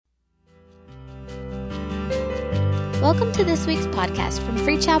Welcome to this week's podcast from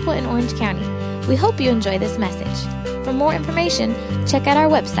Free Chapel in Orange County. We hope you enjoy this message. For more information, check out our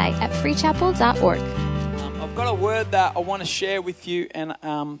website at freechapel.org. I've got a word that I want to share with you, and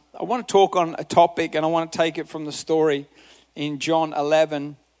I want to talk on a topic, and I want to take it from the story in John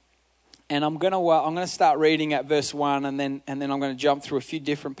 11. And I'm going to start reading at verse 1, and then I'm going to jump through a few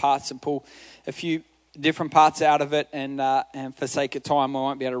different parts and pull a few different parts out of it. And for sake of time, I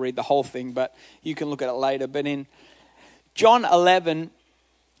won't be able to read the whole thing, but you can look at it later. But in John 11,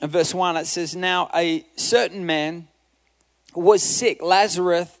 verse 1, it says, "Now a certain man was sick,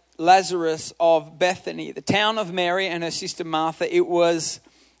 Lazarus of Bethany, the town of Mary and her sister Martha. It was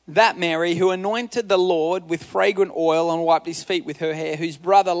that Mary who anointed the Lord with fragrant oil and wiped his feet with her hair, whose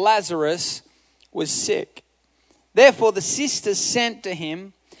brother Lazarus was sick. Therefore the sisters sent to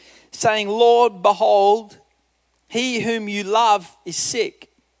him, saying, Lord, behold, he whom you love is sick."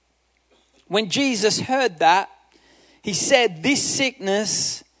 When Jesus heard that, he said, "This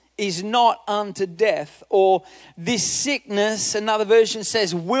sickness is not unto death," or "this sickness," another version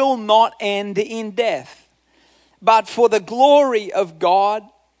says, "will not end in death, but for the glory of God,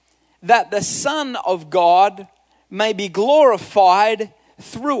 that the Son of God may be glorified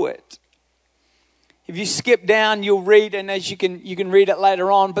through it." If you skip down, you'll read, and as you can read it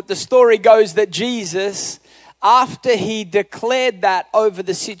later on, but the story goes that Jesus, after he declared that over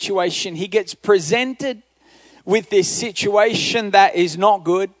the situation, he gets presented with this situation that is not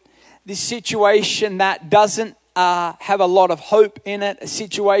good, this situation that doesn't have a lot of hope in it, a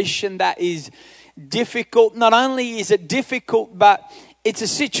situation that is difficult. Not only is it difficult, but it's a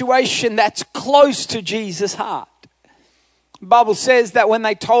situation that's close to Jesus' heart. The Bible says that when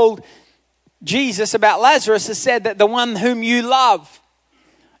they told Jesus about Lazarus, it said that the one whom you love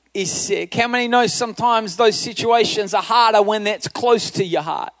is sick. How many know sometimes those situations are harder when it's close to your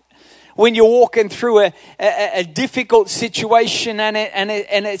heart? When you're walking through a difficult situation and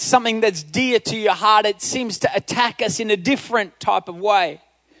it's something that's dear to your heart, it seems to attack us in a different type of way.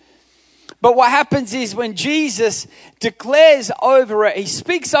 But what happens is when Jesus declares over it, he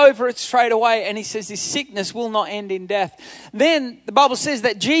speaks over it straight away, and he says this sickness will not end in death. Then the Bible says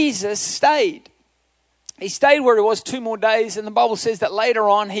that Jesus stayed. He stayed where he was 2 more days, and the Bible says that later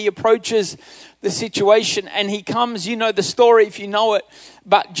on he approaches the situation and he comes, you know the story if you know it,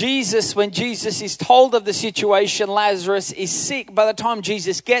 but when Jesus is told of the situation, Lazarus is sick. By the time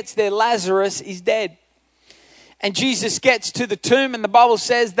Jesus gets there, Lazarus is dead. And Jesus gets to the tomb, and the Bible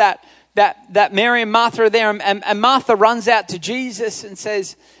says that Mary and Martha are there, and Martha runs out to Jesus and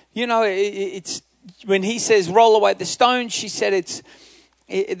says, you know, it's when he says roll away the stone, she said it's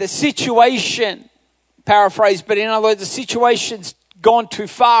the situation, paraphrase, but in other words, the situation's gone too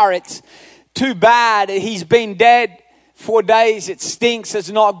far, it's too bad, he's been dead 4 days, it stinks,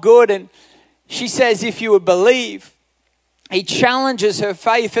 it's not good. And she says, if you would believe. He challenges her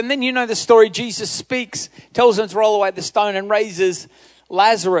faith, and then you know the story, Jesus speaks, tells them to roll away the stone, and raises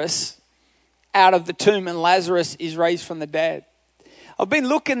Lazarus out of the tomb, and Lazarus is raised from the dead. I've been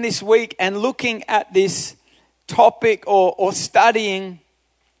looking this week and looking at this topic or studying.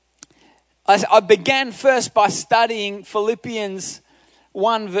 I began first by studying Philippians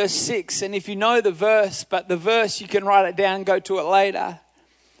 1 verse 6. And if you know the verse, but the verse you can write it down and go to it later.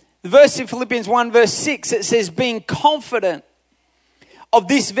 The verse in Philippians 1 verse 6, it says, being confident of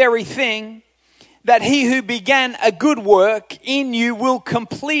this very thing, that he who began a good work in you will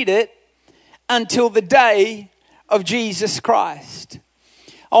complete it until the day of Jesus Christ.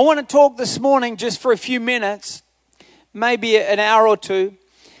 I want to talk this morning just for a few minutes, maybe an hour or two.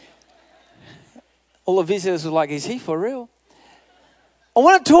 All the visitors were like, is he for real? I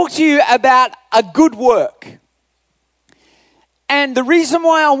want to talk to you about a good work. And the reason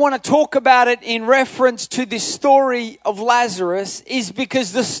why I want to talk about it in reference to this story of Lazarus is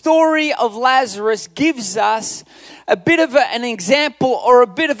because the story of Lazarus gives us a bit of an example or a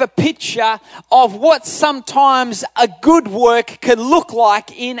bit of a picture of what sometimes a good work can look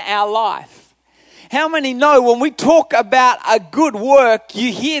like in our life. How many know when we talk about a good work,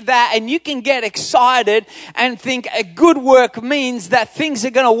 you hear that and you can get excited and think a good work means that things are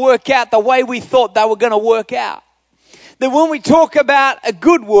going to work out the way we thought they were going to work out. That when we talk about a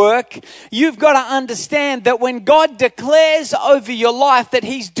good work, you've got to understand that when God declares over your life that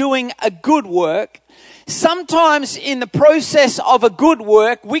he's doing a good work, sometimes in the process of a good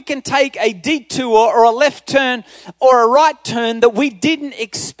work, we can take a detour or a left turn or a right turn that we didn't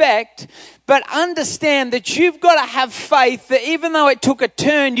expect. But understand that you've got to have faith that even though it took a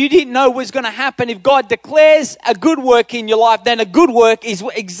turn you didn't know was going to happen, if God declares a good work in your life, then a good work is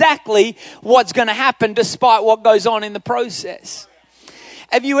exactly what's going to happen despite what goes on in the process.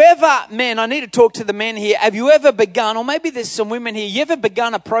 Have you ever, men, I need to talk to the men here. Have you ever begun, or maybe there's some women here, you ever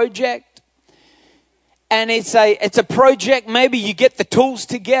begun a project? And it's a project, maybe you get the tools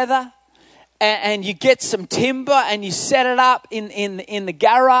together and you get some timber and you set it up in the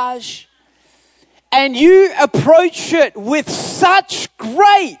garage. And you approach it with such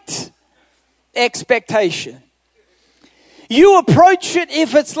great expectation. You approach it,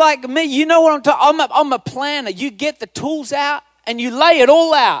 if it's like me, you know what I'm talking. I'm a planner. You get the tools out and you lay it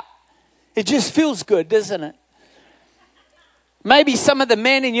all out. It just feels good, doesn't it? Maybe some of the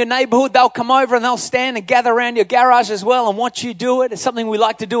men in your neighborhood, they'll come over and they'll stand and gather around your garage as well and watch you do it. It's something we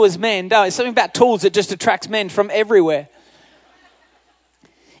like to do as men, don't it? It's something about tools that just attracts men from everywhere.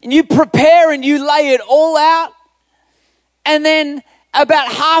 And you prepare and you lay it all out. And then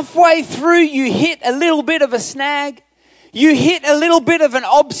about halfway through, you hit a little bit of a snag. You hit a little bit of an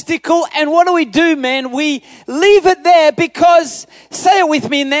obstacle. And what do, man? We leave it there because, say it with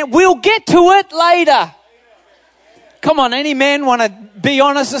me, man, we'll get to it later. Come on, any man want to be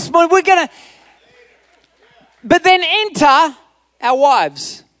honest this morning? But then enter our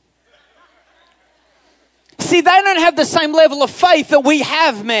wives. See, they don't have the same level of faith that we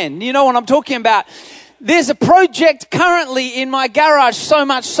have, men. You know what I'm talking about. There's a project currently in my garage, so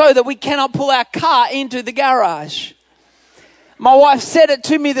much so that we cannot pull our car into the garage. My wife said it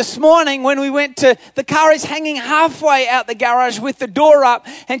to me this morning when we went to, the car is hanging halfway out the garage with the door up.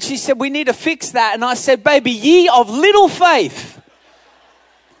 And she said, we need to fix that. And I said, baby, ye of little faith,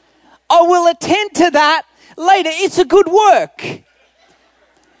 I will attend to that later. It's a good work.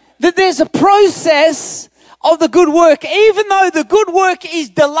 That there's a process of the good work. Even though the good work is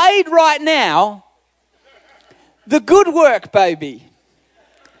delayed right now, the good work, baby,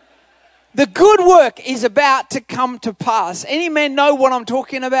 the good work is about to come to pass. Any men know what I'm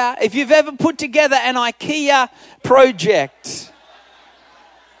talking about? If you've ever put together an IKEA project.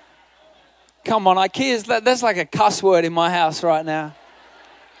 Come on, that's like a cuss word in my house right now.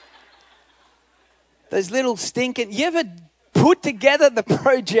 Those little stinking, you ever put together the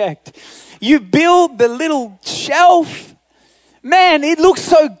project? You build the little shelf. Man, it looks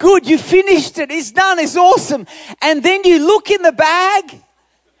so good. You finished it. It's done. It's awesome. And then you look in the bag.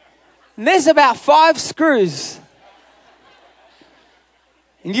 And there's about 5 screws.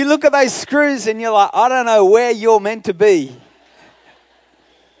 And you look at those screws and you're like, I don't know where you're meant to be.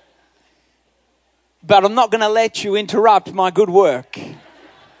 But I'm not going to let you interrupt my good work.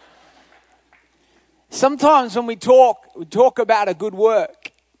 Sometimes when we talk about a good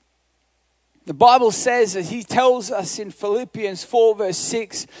work. The Bible says, that he tells us in Philippians 4 verse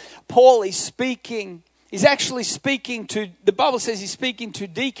 6, Paul is speaking. He's actually speaking to, the Bible says he's speaking to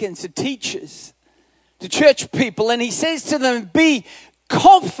deacons, to teachers, to church people. And he says to them, be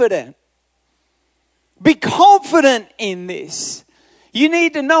confident. Be confident in this. You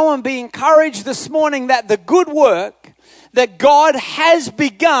need to know and be encouraged this morning that the good work that God has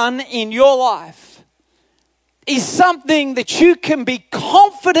begun in your life is something that you can be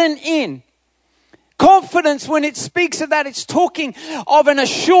confident in. Confidence, when it speaks of that, it's talking of an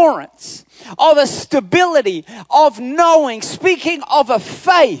assurance, of a stability, of knowing, speaking of a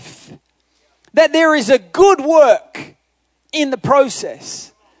faith that there is a good work in the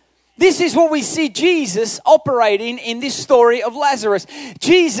process. This is what we see Jesus operating in this story of Lazarus.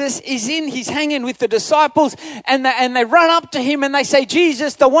 Jesus he's hanging with the disciples and they run up to him and they say,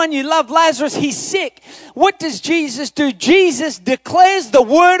 Jesus, the one you love, Lazarus, he's sick. What does Jesus do? Jesus declares the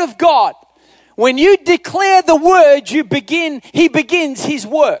word of God. When you declare the word, he begins his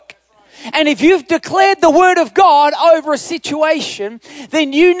work. And if you've declared the word of God over a situation,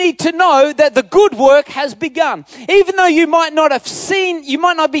 then you need to know that the good work has begun. Even though you might not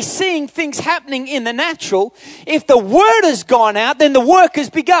be seeing things happening in the natural, if the word has gone out, then the work has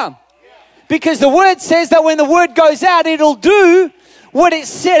begun. Because the word says that when the word goes out, it'll do what it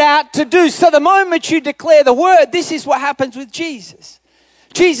set out to do. So the moment you declare the word, this is what happens with Jesus.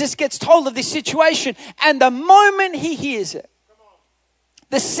 Jesus gets told of this situation, and the moment he hears it,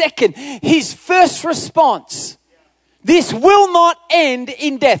 his first response, this will not end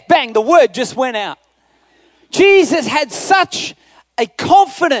in death. Bang, the word just went out. Jesus had such a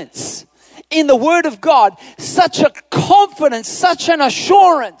confidence in the word of God, such a confidence, such an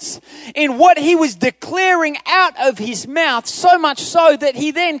assurance in what he was declaring out of his mouth, so much so that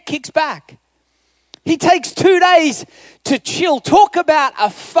he then kicks back. He takes 2 days to chill. Talk about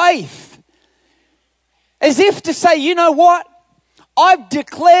a faith. As if to say, you know what? I've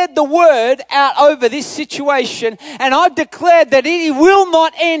declared the word out over this situation, and I've declared that it will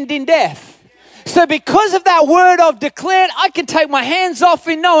not end in death. So because of that word I've declared, I can take my hands off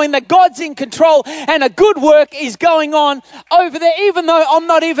in knowing that God's in control and a good work is going on over there, even though I'm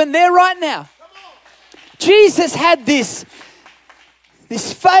not even there right now. Jesus had this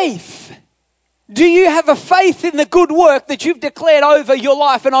faith. Do you have a faith in the good work that you've declared over your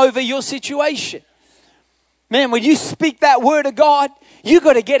life and over your situation? Man, when you speak that word of God, you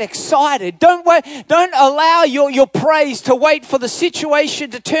got to get excited. Don't allow your praise to wait for the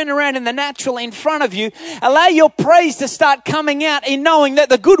situation to turn around in the natural in front of you. Allow your praise to start coming out in knowing that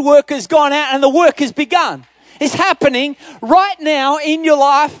the good work has gone out and the work has begun. It's happening right now in your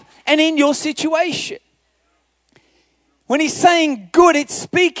life and in your situation. When he's saying good, it's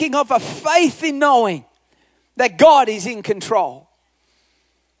speaking of a faith in knowing that God is in control.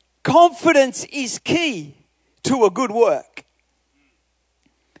 Confidence is key to a good work.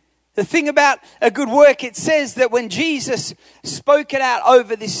 The thing about a good work, it says that when Jesus spoke it out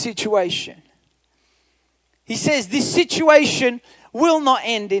over this situation, he says this situation will not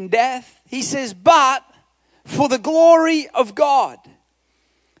end in death. He says, but for the glory of God,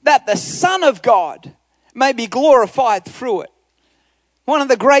 that the Son of God may be glorified through it. One of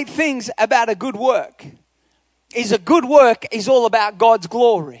the great things about a good work is all about God's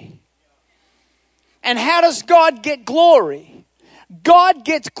glory. And how does God get glory? God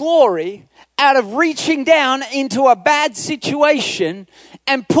gets glory out of reaching down into a bad situation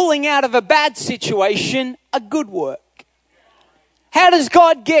and pulling out of a bad situation a good work. How does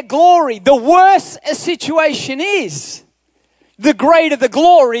God get glory? The worse a situation is, the greater the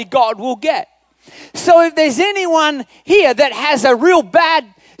glory God will get. So if there's anyone here that has a real bad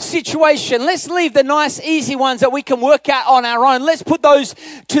situation, let's leave the nice easy ones that we can work out on our own. Let's put those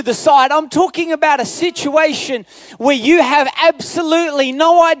to the side. I'm talking about a situation where you have absolutely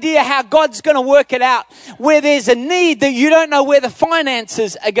no idea how God's going to work it out, where there's a need that you don't know where the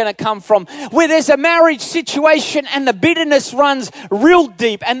finances are going to come from, where there's a marriage situation and the bitterness runs real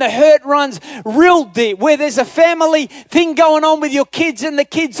deep and the hurt runs real deep, where there's a family thing going on with your kids and the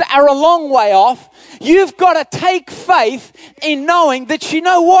kids are a long way off. You've got to take faith in knowing that, you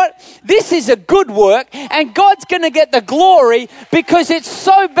know what? This is a good work and God's going to get the glory because it's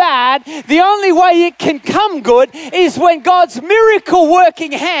so bad. The only way it can come good is when God's miracle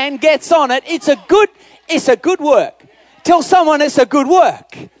working hand gets on it. It's a good work. Tell someone it's a good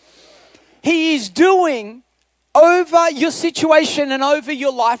work. He is doing over your situation and over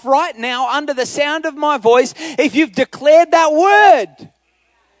your life right now under the sound of my voice. If you've declared that word,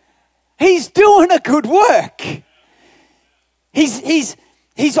 He's doing a good work. He's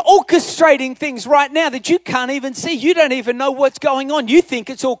orchestrating things right now that you can't even see. You don't even know what's going on. You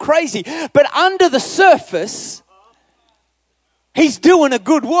think it's all crazy. But under the surface, He's doing a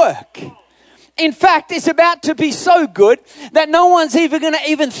good work. In fact, it's about to be so good that no one's even going to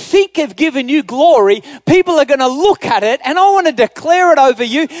even think of giving you glory. People are going to look at it, and I want to declare it over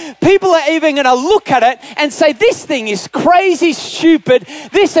you. People are even going to look at it and say, this thing is crazy stupid.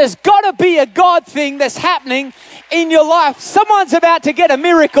 This has got to be a God thing that's happening in your life. Someone's about to get a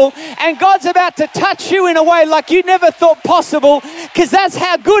miracle, and God's about to touch you in a way like you never thought possible, because that's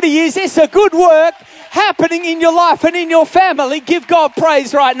how good He is. It's a good work happening in your life and in your family. Give God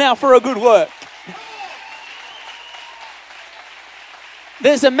praise right now for a good work.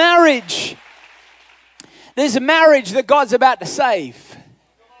 There's a marriage that God's about to save.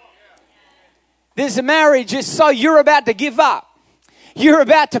 There's a marriage, so you're about to give up. You're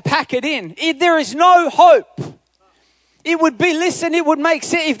about to pack it in. There is no hope. It would make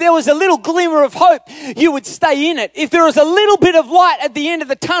sense. If there was a little glimmer of hope, you would stay in it. If there was a little bit of light at the end of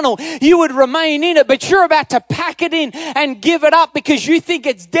the tunnel, you would remain in it. But you're about to pack it in and give it up because you think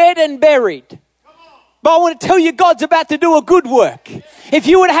it's dead and buried. But I want to tell you, God's about to do a good work. If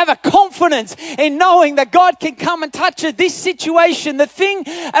you would have a confidence in knowing that God can come and touch this situation, the thing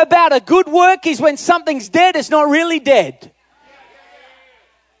about a good work is when something's dead, it's not really dead.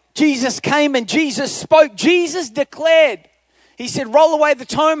 Jesus came and Jesus spoke. Jesus declared. He said, roll away the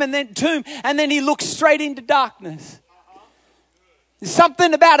tomb, and then He looked straight into darkness. There's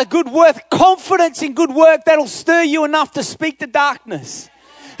something about a good work, confidence in good work that'll stir you enough to speak to darkness.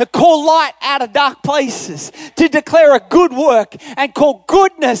 To call light out of dark places, to declare a good work and call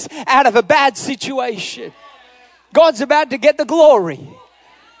goodness out of a bad situation. God's about to get the glory.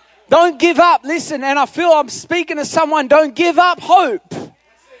 Don't give up. Listen, and I feel I'm speaking to someone. Don't give up hope.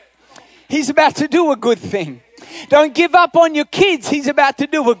 He's about to do a good thing. Don't give up on your kids. He's about to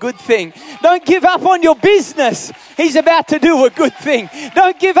do a good thing. Don't give up on your business. He's about to do a good thing.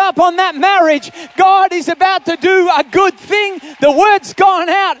 Don't give up on that marriage. God is about to do a good thing. The word's gone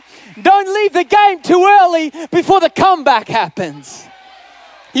out. Don't leave the game too early before the comeback happens.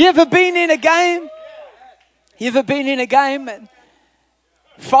 You ever been in a game? You ever been in a game and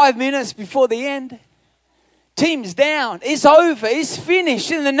 5 minutes before the end, team's down, it's over, it's finished.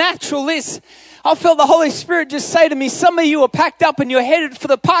 In the natural, I felt the Holy Spirit just say to me, some of you are packed up and you're headed for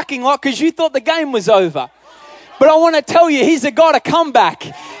the parking lot because you thought the game was over. But I want to tell you, He's a God of comeback,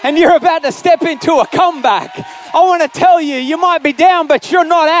 and you're about to step into a comeback. I want to tell you, you might be down, but you're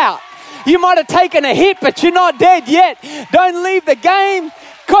not out. You might have taken a hit, but you're not dead yet. Don't leave the game,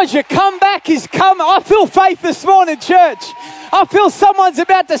 because your comeback is coming. I feel faith this morning, church. I feel someone's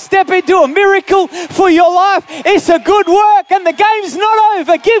about to step into a miracle for your life. It's a good work, and the game's not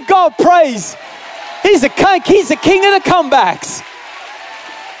over. Give God praise. He's the king of the comebacks.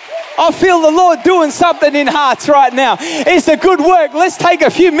 I feel the Lord doing something in hearts right now. It's a good work. Let's take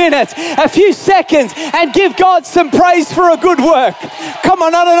a few minutes, a few seconds, and give God some praise for a good work. Come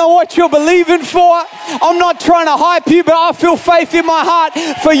on, I don't know what you're believing for. I'm not trying to hype you, but I feel faith in my heart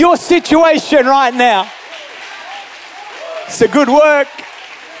for your situation right now. It's a good work.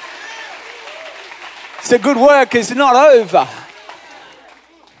 It's a good work. It's not over.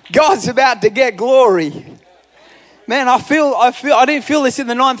 God's about to get glory. Man, I didn't feel this in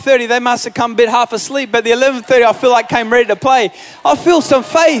the 9:30. They must have come a bit half asleep. But the 11:30, I feel like came ready to play. I feel some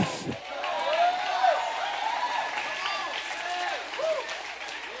faith.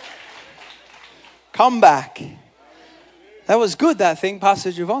 Come back. That was good, that thing,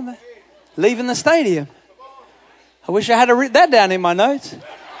 Pastor Javon. Leaving the stadium. I wish I had written that down in my notes.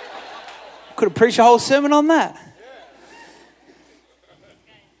 Could have preached a whole sermon on that.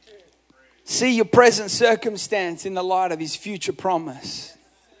 See your present circumstance in the light of His future promise.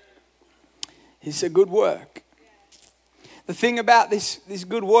 It's a good work. The thing about this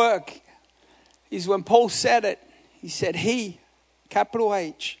good work is when Paul said it, he said He, capital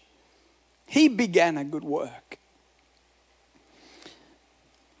H, He began a good work.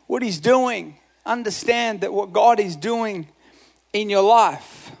 What He's doing, understand that what God is doing in your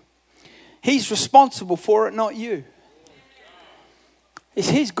life, He's responsible for it, not you. It's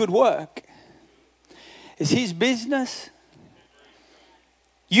His good work. It's His business.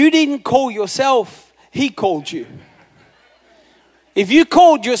 You didn't call yourself, He called you. If you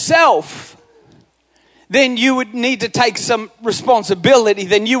called yourself, then you would need to take some responsibility.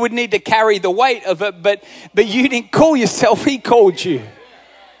 Then you would need to carry the weight of it. But you didn't call yourself, He called you.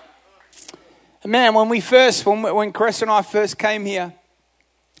 Man, when Chris and I first came here,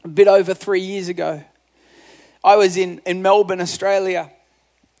 a bit over 3 years ago, I was in Melbourne, Australia.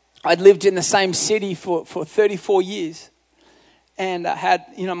 I'd lived in the same city for 34 years. And I had,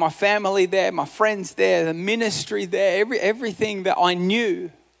 my family there, my friends there, the ministry there, everything that I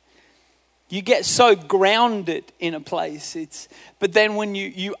knew. You get so grounded in a place. But then when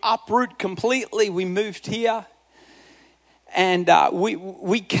you uproot completely, we moved here. And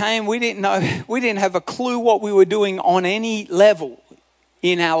we came, we didn't have a clue what we were doing on any level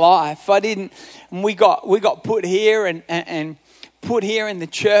in our life. We got put here and put here in the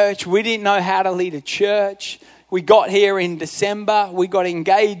church. We didn't know how to lead a church. We got here in December. We got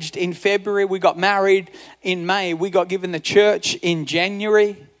engaged in February. We got married in May. We got given the church in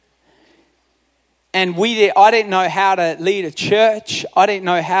January. And I didn't know how to lead a church. I didn't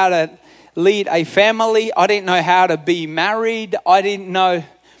know how to lead a family. I didn't know how to be married. I didn't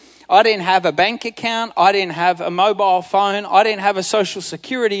have a bank account. I didn't have a mobile phone. I didn't have a social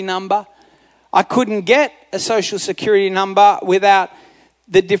security number. I couldn't get a social security number without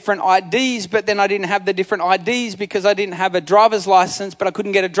the different IDs, but then I didn't have the different IDs because I didn't have a driver's license, but I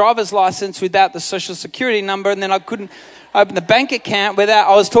couldn't get a driver's license without the social security number, and then I couldn't open the bank account without.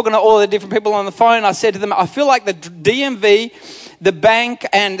 I was talking to all the different people on the phone. I said to them, I feel like the DMV, the bank,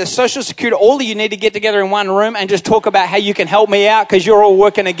 and the social security, all of you need to get together in one room and just talk about how you can help me out because you're all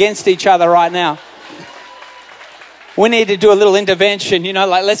working against each other right now. We need to do a little intervention,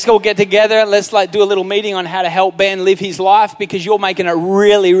 let's go get together. Let's do a little meeting on how to help Ben live his life because you're making it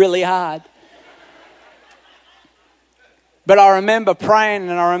really, really hard. But I remember praying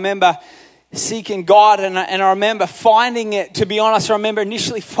and I remember seeking God and I remember finding it, to be honest, I remember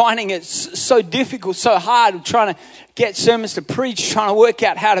initially finding it so difficult, so hard, trying to get sermons to preach, trying to work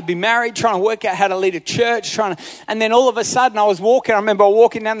out how to be married, trying to work out how to lead a church, and then all of a sudden I remember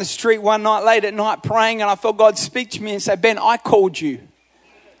walking down the street one night late at night praying, and I felt God speak to me and say, Ben, I called you.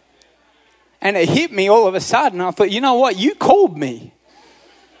 And it hit me all of a sudden. I thought, you know what? You called me.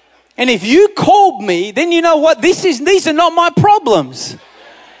 And if you called me, then you know what? These are not my problems.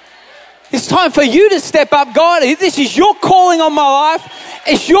 It's time for you to step up. God, this is your calling on my life.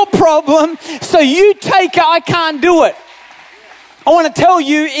 It's your problem. So you take it. I can't do it. I want to tell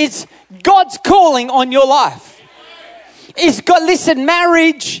you, it's God's calling on your life. Listen,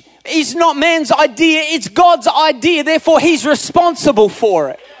 marriage is not man's idea, it's God's idea. Therefore, He's responsible for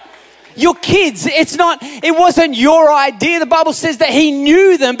it. Your kids, it wasn't your idea. The Bible says that He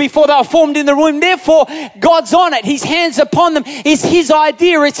knew them before they were formed in the womb. Therefore, God's on it. His hands upon them. It's His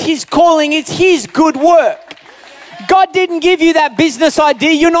idea. It's His calling. It's His good work. God didn't give you that business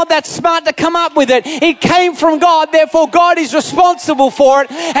idea. You're not that smart to come up with it. It came from God. Therefore, God is responsible for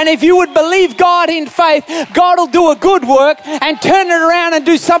it. And if you would believe God in faith, God will do a good work and turn it around and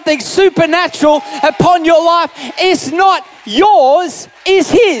do something supernatural upon your life. It's not yours, it's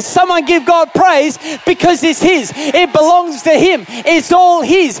His. Someone give God praise, because it's His. It belongs to Him. It's all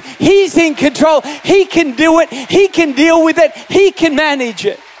His. He's in control. He can do it. He can deal with it. He can manage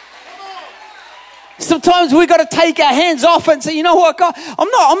it. Sometimes we've got to take our hands off and say, you know what, God, I'm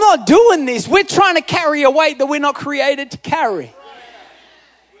not doing this. We're trying to carry a weight that we're not created to carry.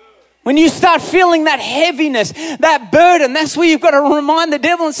 When you start feeling that heaviness, that burden, that's where you've got to remind the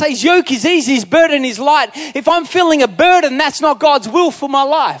devil and say, his yoke is easy, his burden is light. If I'm feeling a burden, that's not God's will for my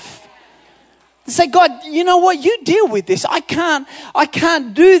life. And say, God, you know what? You deal with this. I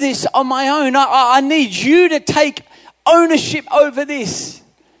can't do this on my own. I need you to take ownership over this.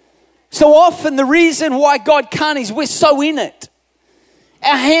 So often the reason why God can't is we're so in it.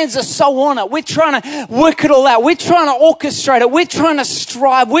 Our hands are so on it. We're trying to work it all out. We're trying to orchestrate it. We're trying to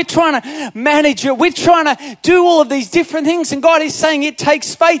strive. We're trying to manage it. We're trying to do all of these different things. And God is saying it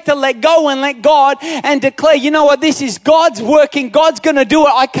takes faith to let go and let God and declare, you know what, this is God's working. God's going to do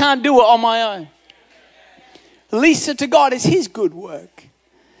it. I can't do it on my own. Release it to God. It's His good work.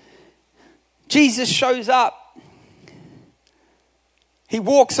 Jesus shows up. He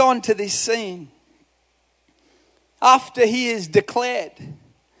walks on to this scene after He has declared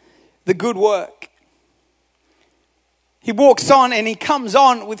the good work. He walks on and He comes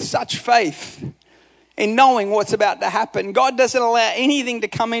on with such faith in knowing what's about to happen. God doesn't allow anything to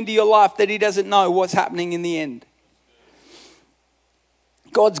come into your life that He doesn't know what's happening in the end.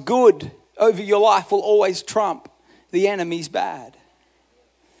 God's good over your life will always trump the enemy's bad.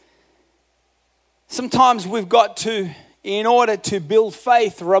 Sometimes we've got to, in order to build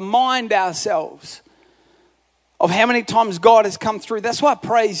faith, remind ourselves of how many times God has come through. That's why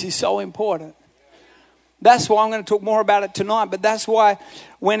praise is so important. That's why I'm going to talk more about it tonight. But that's why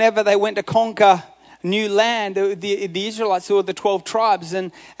whenever they went to conquer new land, the Israelites, who were the 12 tribes,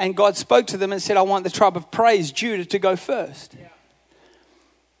 and God spoke to them and said, I want the tribe of praise, Judah, to go first.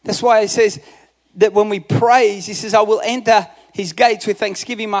 That's why He says that when we praise, He says, I will enter His gates with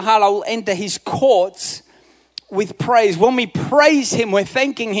thanksgiving in my heart. I will enter His courts with praise. When we praise Him, we're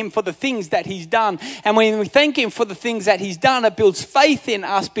thanking Him for the things that He's done. And when we thank Him for the things that He's done, it builds faith in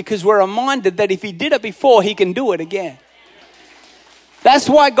us, because we're reminded that if He did it before, He can do it again. That's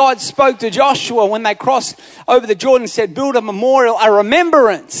why God spoke to Joshua when they crossed over the Jordan and said, build a memorial, a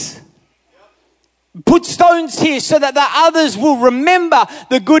remembrance. Put stones here so that the others will remember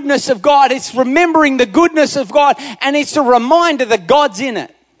the goodness of God. It's remembering the goodness of God, and it's a reminder that God's in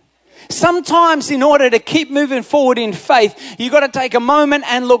it. Sometimes in order to keep moving forward in faith, you've got to take a moment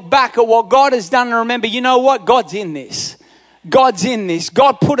and look back at what God has done and remember, you know what? God's in this. God's in this.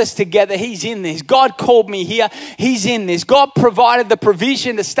 God put us together. He's in this. God called me here. He's in this. God provided the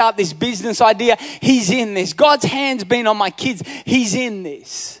provision to start this business idea. He's in this. God's hand's been on my kids. He's in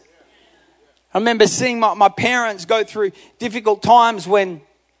this. I remember seeing my parents go through difficult times when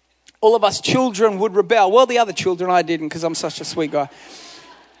all of us children would rebel. Well, the other children I didn't, because I'm such a sweet guy.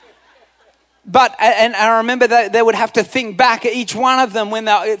 But, and I remember that they would have to think back at each one of them when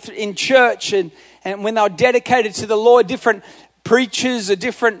they were in church and when they were dedicated to the Lord. Different preachers or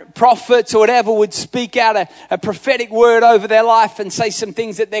different prophets or whatever would speak out a prophetic word over their life and say some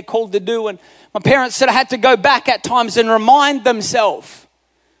things that they're called to do. And my parents sort of had to go back at times and remind themselves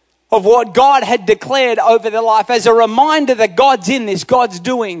of what God had declared over their life as a reminder that God's in this, God's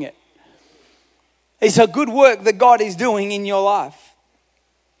doing it. It's a good work that God is doing in your life.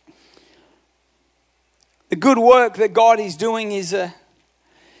 The good work that God is doing it's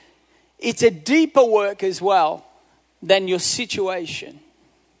a deeper work as well than your situation.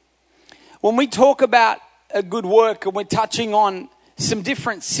 When we talk about a good work and we're touching on some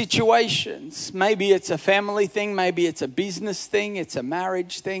different situations, maybe it's a family thing, maybe it's a business thing, it's a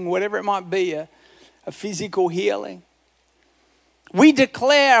marriage thing, whatever it might be, a physical healing. We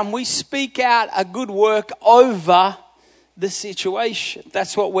declare and we speak out a good work over the situation.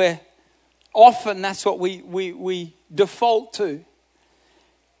 That's what we default to.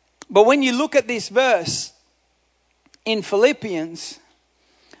 But when you look at this verse in Philippians,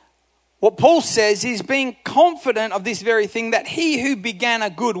 what Paul says is being confident of this very thing, that He who began a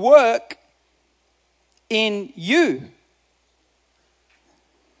good work in you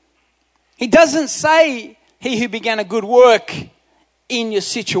He doesn't say he who began a good work in your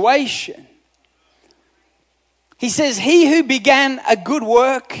situation. He says he who began a good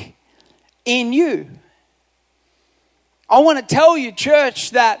work in you. I want to tell you,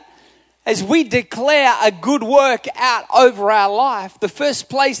 church, that as we declare a good work out over our life, the first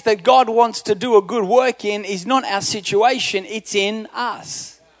place that God wants to do a good work in is not our situation, it's in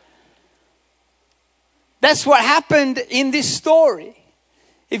us. That's what happened in this story.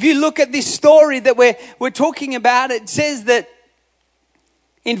 If you look at this story that we're talking about, it says that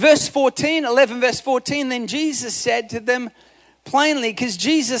in verse 14, 11 verse 14, then Jesus said to them plainly, because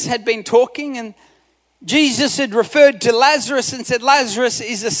Jesus had been talking and Jesus had referred to Lazarus and said, Lazarus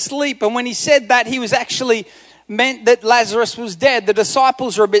is asleep. And when he said that, he was actually meant that Lazarus was dead. The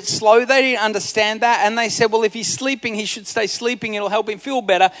disciples were a bit slow. They didn't understand that. And they said, well, if he's sleeping, he should stay sleeping. It'll help him feel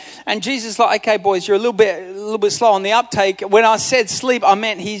better. And Jesus like, okay, boys, you're a little bit slow on the uptake. When I said sleep, I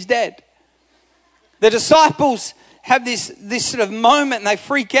meant he's dead. The disciples have this sort of moment and they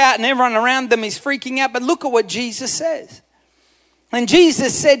freak out and everyone around them is freaking out. But look at what Jesus says. And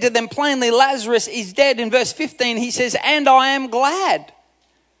Jesus said to them plainly, Lazarus is dead. In verse 15, he says, and I am glad.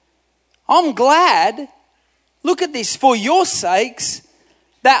 I'm glad, look at this, for your sakes,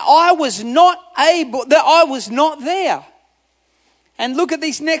 that I was not there. And look at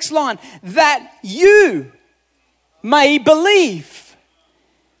this next line, that you may believe.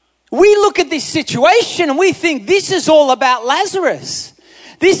 We look at this situation and we think this is all about Lazarus.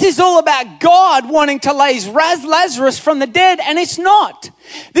 This is all about God wanting to raise Lazarus from the dead, and it's not.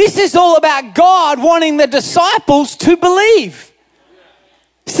 This is all about God wanting the disciples to believe.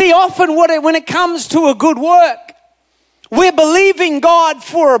 See, often when it comes to a good work, we're believing God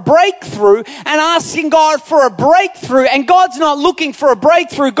for a breakthrough and asking God for a breakthrough, and God's not looking for a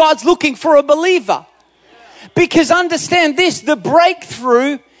breakthrough, God's looking for a believer. Because understand this, the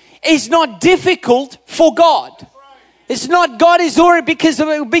breakthrough is not difficult for God. It's not God is already, because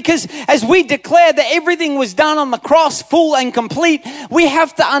as we declare that everything was done on the cross, full and complete, we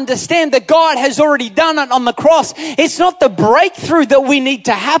have to understand that God has already done it on the cross. It's not the breakthrough that we need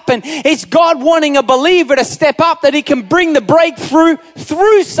to happen. It's God wanting a believer to step up that he can bring the breakthrough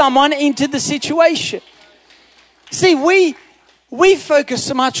through someone into the situation. See, we focus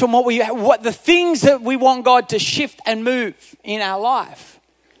so much on what the things that we want God to shift and move in our life.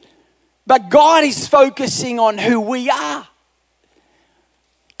 But God is focusing on who we are.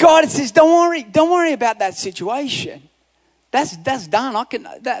 God says, don't worry about that situation. That's done.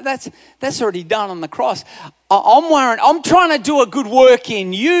 That's already done on the cross. I'm trying to do a good work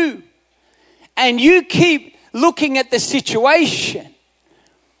in you. And you keep looking at the situation.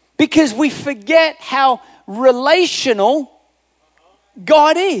 Because we forget how relational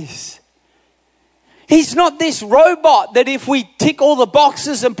God is. He's not this robot that if we tick all the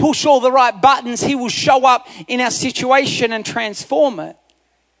boxes and push all the right buttons, he will show up in our situation and transform it.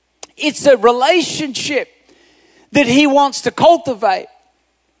 It's a relationship that he wants to cultivate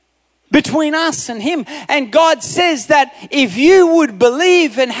between us and him. And God says that if you would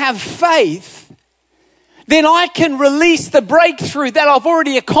believe and have faith, then I can release the breakthrough that I've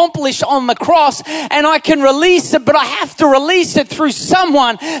already accomplished on the cross, and I can release it, but I have to release it through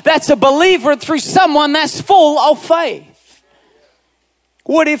someone that's a believer, through someone that's full of faith.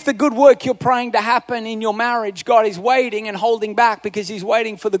 What if the good work you're praying to happen in your marriage, God is waiting and holding back because he's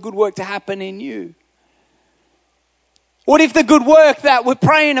waiting for the good work to happen in you? What if the good work that we're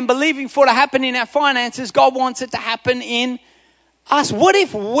praying and believing for to happen in our finances, God wants it to happen in us? What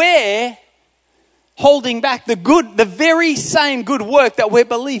if we're holding back the very same good work that we're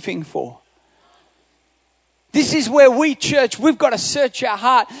believing for? This is where we've got to search our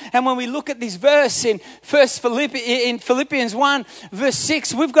heart. And when we look at this verse in Philippians 1 verse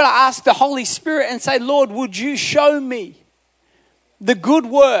 6, we've got to ask the Holy Spirit and say, Lord, would you show me the good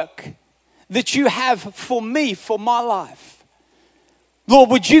work that you have for me, for my life?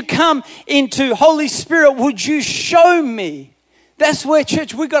 Lord, would you come into, Holy Spirit, would you show me? That's where,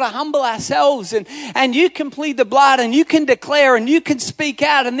 church, we've got to humble ourselves, and you can plead the blood and you can declare and you can speak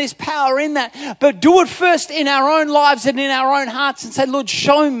out, and there's power in that. But do it first in our own lives and in our own hearts and say, Lord,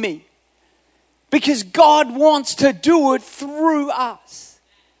 show me. Because God wants to do it through us.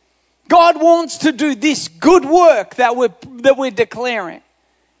 God wants to do this good work that we're declaring.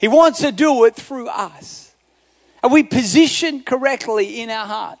 He wants to do it through us. Are we positioned correctly in our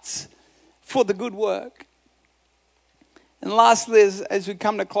hearts for the good work? And lastly, as we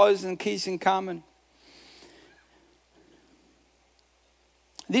come to close and keys and come,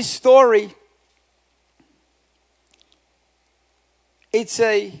 this story, it's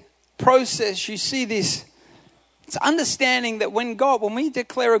a process. You see this It's understanding that when we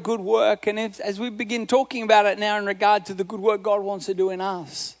declare a good work, and as we begin talking about it now in regard to the good work God wants to do in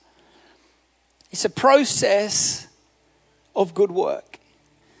us, it's a process of good work.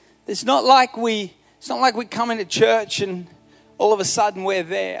 It's not like we come into church and all of a sudden we're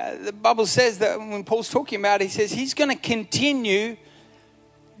there. The Bible says that when Paul's talking about it, he says he's going to continue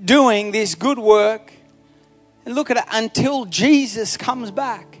doing this good work, and look at it, until Jesus comes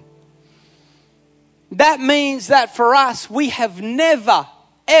back. That means that for us, we have never,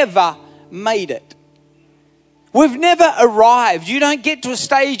 ever made it. We've never arrived. You don't get to a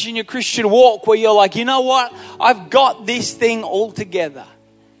stage in your Christian walk where you're like, you know what? I've got this thing all together.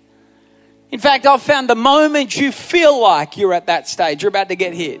 In fact, I've found the moment you feel like you're at that stage, you're about to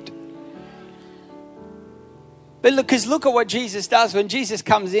get hit. But look at what Jesus does. When Jesus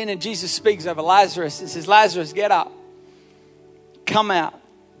comes in and Jesus speaks over Lazarus, he says, Lazarus, get up. Come out.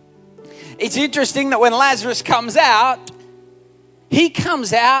 It's interesting that when Lazarus comes out, he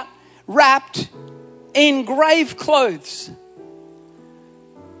comes out wrapped in grave clothes.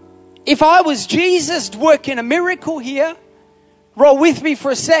 If I was Jesus working a miracle here, roll with me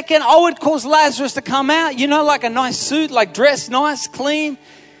for a second, I would cause Lazarus to come out, like a nice suit, like dressed nice, clean.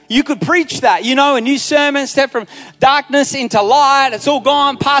 You could preach that, a new sermon, step from darkness into light. It's all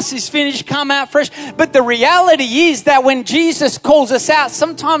gone, past is finished, come out fresh. But the reality is that when Jesus calls us out,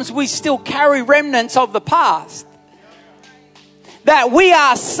 sometimes we still carry remnants of the past. That we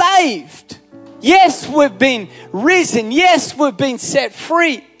are saved. Yes, we've been risen. Yes, we've been set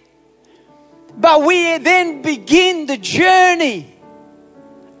free. But we then begin the journey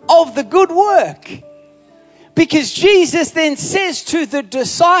of the good work. Because Jesus then says to the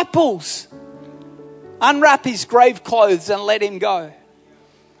disciples, unwrap his grave clothes and let him go.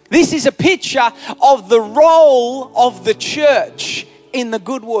 This is a picture of the role of the church in the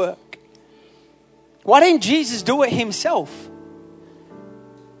good work. Why didn't Jesus do it himself?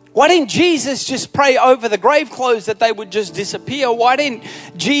 Why didn't Jesus just pray over the grave clothes that they would just disappear? Why didn't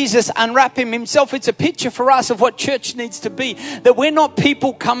Jesus unwrap him himself? It's a picture for us of what church needs to be. That we're not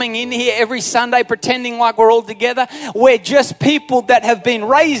people coming in here every Sunday pretending like we're all together. We're just people that have been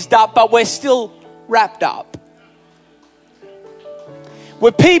raised up, but we're still wrapped up.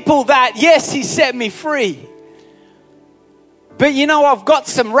 We're people that, yes, he set me free. But I've got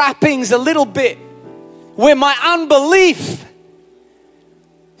some wrappings a little bit where my unbelief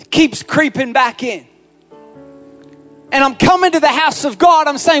keeps creeping back in. And I'm coming to the house of God.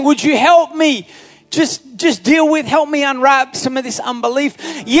 I'm saying, would you help me help me unwrap some of this unbelief?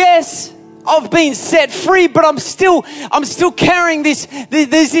 Yes, I've been set free, but I'm still carrying this.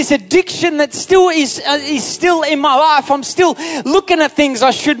 There's this addiction that still is still in my life. I'm still looking at things I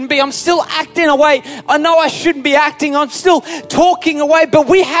shouldn't be. I'm still acting a way I know I shouldn't be acting. I'm still talking away. But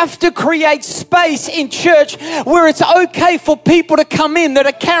we have to create space in church where it's okay for people to come in that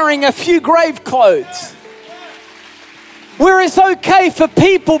are carrying a few grave clothes. Where it's okay for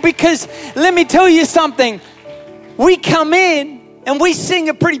people, because let me tell you something. We come in and we sing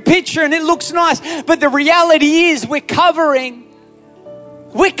a pretty picture and it looks nice. But the reality is we're covering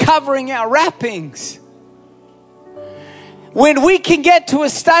our wrappings. When we can get to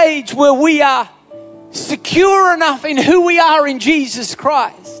a stage where we are secure enough in who we are in Jesus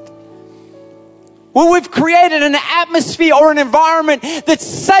Christ, where we've created an atmosphere or an environment that's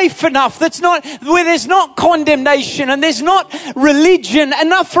safe enough, where there's not condemnation and there's not religion,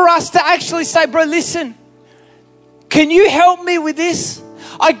 enough for us to actually say, bro, listen, can you help me with this?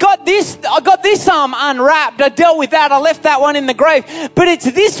 I got this arm unwrapped. I dealt with that. I left that one in the grave. But it's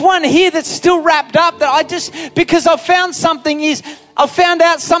this one here that's still wrapped up because I found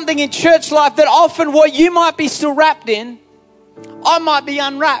out something in church life that often what you might be still wrapped in, I might be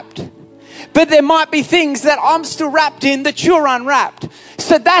unwrapped. But there might be things that I'm still wrapped in that you're unwrapped.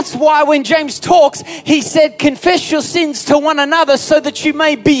 So that's why when James talks, he said, confess your sins to one another so that you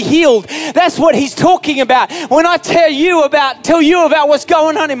may be healed. That's what he's talking about. When I tell you about what's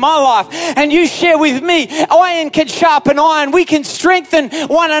going on in my life and you share with me, iron can sharpen iron. We can strengthen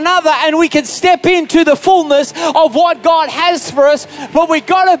one another and we can step into the fullness of what God has for us. But we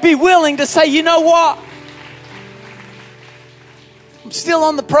got to be willing to say, you know what? I'm still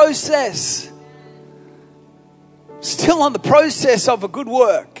on the process. Still on the process of a good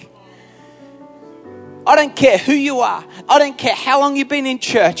work. I don't care who you are. I don't care how long you've been in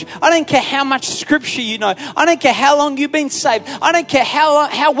church. I don't care how much scripture you know. I don't care how long you've been saved. I don't care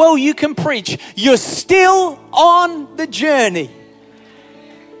how well you can preach. You're still on the journey.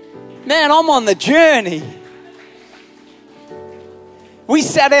 Man, I'm on the journey. We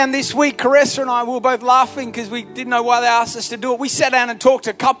sat down this week, Caressa and I, we were both laughing because we didn't know why they asked us to do it. We sat down and talked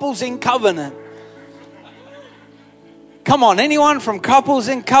to couples in covenant. Come on, anyone from Couples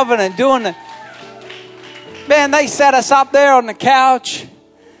in Covenant doing it? Man, they sat us up there on the couch,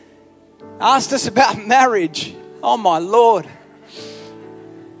 asked us about marriage. Oh my Lord.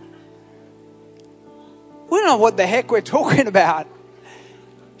 We don't know what the heck we're talking about.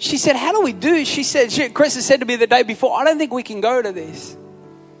 She said, how do we do? She said, Chris said to me the day before, I don't think we can go to this.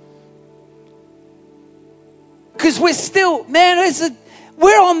 Because we're still, man,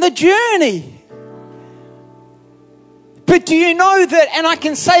 we're on the journey. But do you know that, and I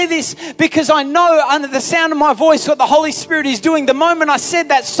can say this because I know under the sound of my voice what the Holy Spirit is doing. The moment I said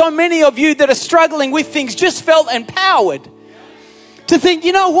that, so many of you that are struggling with things just felt empowered to think,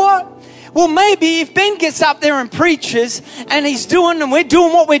 you know what? Well, maybe if Ben gets up there and preaches and we're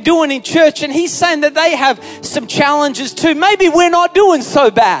doing what we're doing in church and he's saying that they have some challenges too, maybe we're not doing so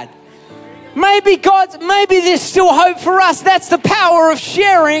bad. Maybe there's still hope for us. That's the power of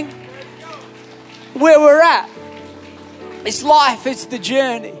sharing where we're at. It's life, it's the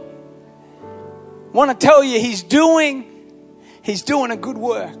journey. I want to tell you, He's doing a good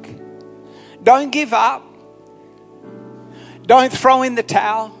work. Don't give up. Don't throw in the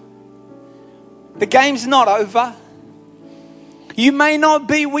towel. The game's not over. You may not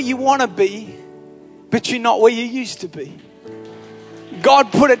be where you want to be, but you're not where you used to be.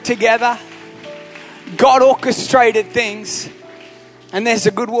 God put it together. God orchestrated things, and there's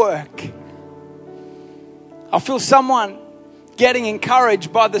a good work. I feel someone getting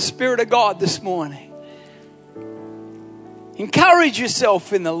encouraged by the Spirit of God this morning. Encourage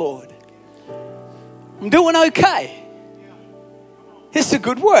yourself in the Lord. I'm doing okay. It's a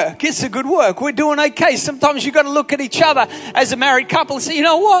good work. It's a good work. We're doing okay. Sometimes you've got to look at each other as a married couple and say, you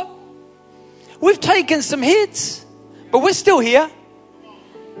know what? We've taken some hits, but we're still here.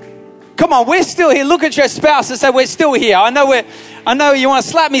 Come on, we're still here. Look at your spouse and say, we're still here. I know you want to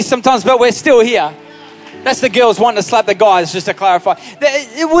slap me sometimes, but we're still here. That's the girls wanting to slap the guys, just to clarify.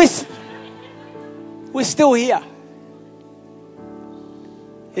 We're still here.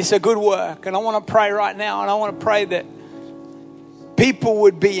 It's a good work. And I want to pray right now, and I want to pray that people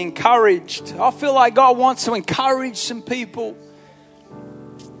would be encouraged. I feel like God wants to encourage some people.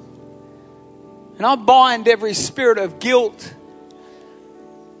 And I bind every spirit of guilt,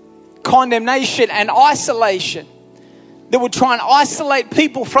 condemnation, and isolation that would try and isolate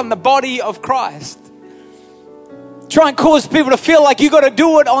people from the body of Christ. Try and cause people to feel like you got to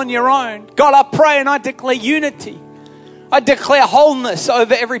do it on your own. God, I pray and I declare unity. I declare wholeness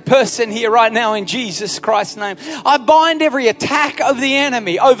over every person here right now in Jesus Christ's name. I bind every attack of the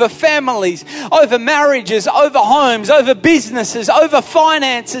enemy over families, over marriages, over homes, over businesses, over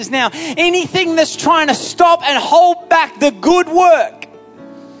finances now. Anything that's trying to stop and hold back the good work.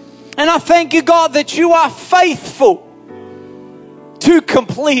 And I thank you, God, that you are faithful to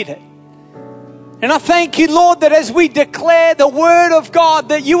complete it. And I thank you, Lord, that as we declare the word of God,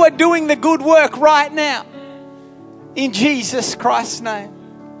 that you are doing the good work right now. In Jesus Christ's name.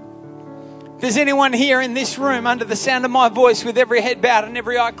 If there's anyone here in this room under the sound of my voice with every head bowed and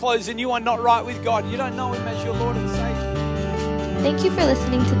every eye closed and you are not right with God, you don't know Him as your Lord and Savior. Thank you for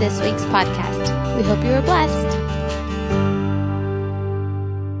listening to this week's podcast. We hope you were blessed.